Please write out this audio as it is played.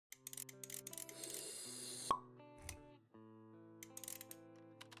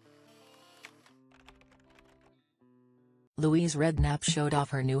Louise Redknapp showed off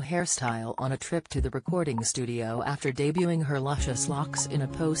her new hairstyle on a trip to the recording studio after debuting her luscious locks in a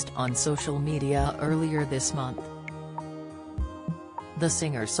post on social media earlier this month. The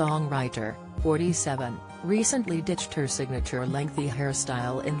singer-songwriter, 47, recently ditched her signature lengthy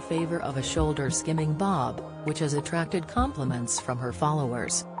hairstyle in favor of a shoulder-skimming bob, which has attracted compliments from her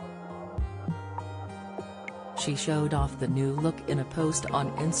followers. She showed off the new look in a post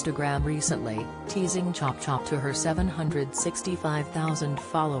on Instagram recently, teasing Chop Chop to her 765,000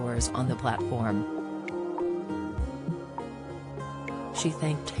 followers on the platform. She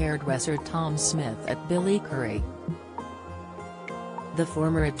thanked hairdresser Tom Smith at Billy Curry. The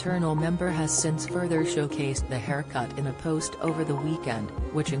former Eternal member has since further showcased the haircut in a post over the weekend,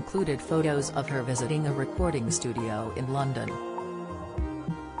 which included photos of her visiting a recording studio in London.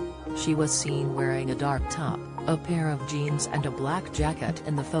 She was seen wearing a dark top, a pair of jeans and a black jacket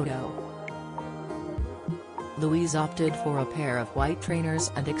in the photo. Louise opted for a pair of white trainers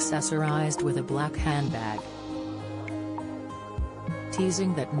and accessorized with a black handbag.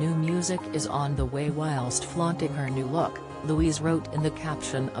 Teasing that new music is on the way whilst flaunting her new look, Louise wrote in the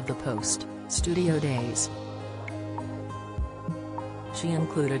caption of the post, "Studio Days." She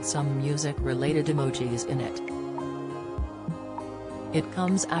included some music-related emojis in it. It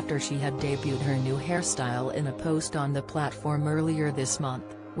comes after she had debuted her new hairstyle in a post on the platform earlier this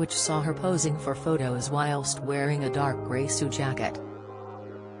month, which saw her posing for photos whilst wearing a dark grey suit jacket.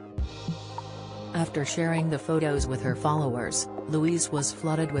 After sharing the photos with her followers, Louise was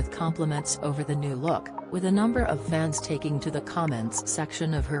flooded with compliments over the new look, with a number of fans taking to the comments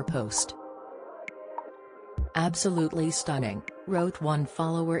section of her post. "Absolutely stunning," wrote one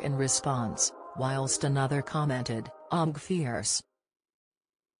follower in response, whilst another commented, fierce."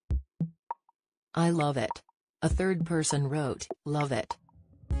 "I love it." A third person wrote, "Love it.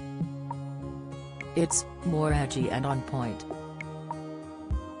 It's more edgy and on point."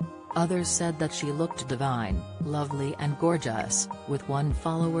 Others said that she looked divine, lovely and gorgeous, with one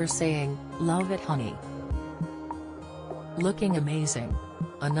follower saying, "Love it honey. Looking amazing."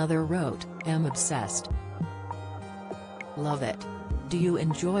 Another wrote, "Am obsessed. Love it. Do you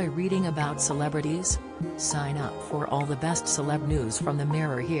enjoy reading about celebrities? Sign up for all the best celeb news from the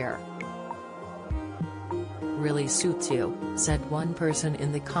Mirror here. Really suits you," said one person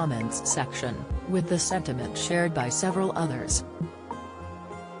in the comments section, with the sentiment shared by several others.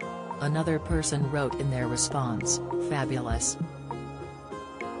 Another person wrote in their response, "Fabulous.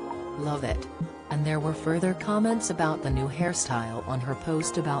 Love it." And there were further comments about the new hairstyle on her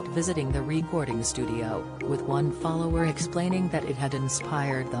post about visiting the recording studio, with one follower explaining that it had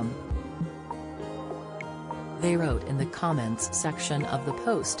inspired them. They wrote in the comments section of the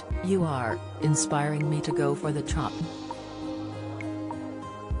post, "You are inspiring me to go for the chop."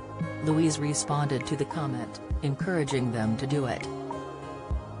 Louise responded to the comment, encouraging them to do it.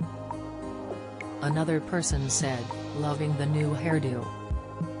 Another person said, "Loving the new hairdo."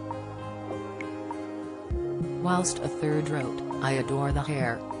 Whilst a third wrote, "I adore the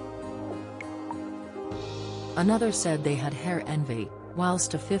hair." Another said they had hair envy,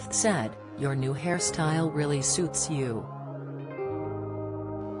 whilst a fifth said, "Your new hairstyle really suits you."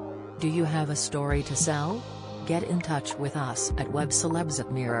 Do you have a story to sell? Get in touch with us at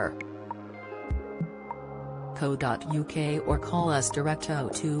webcelebs@mirror.co.uk or call us direct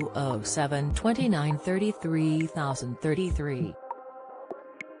 0207 29 33 033.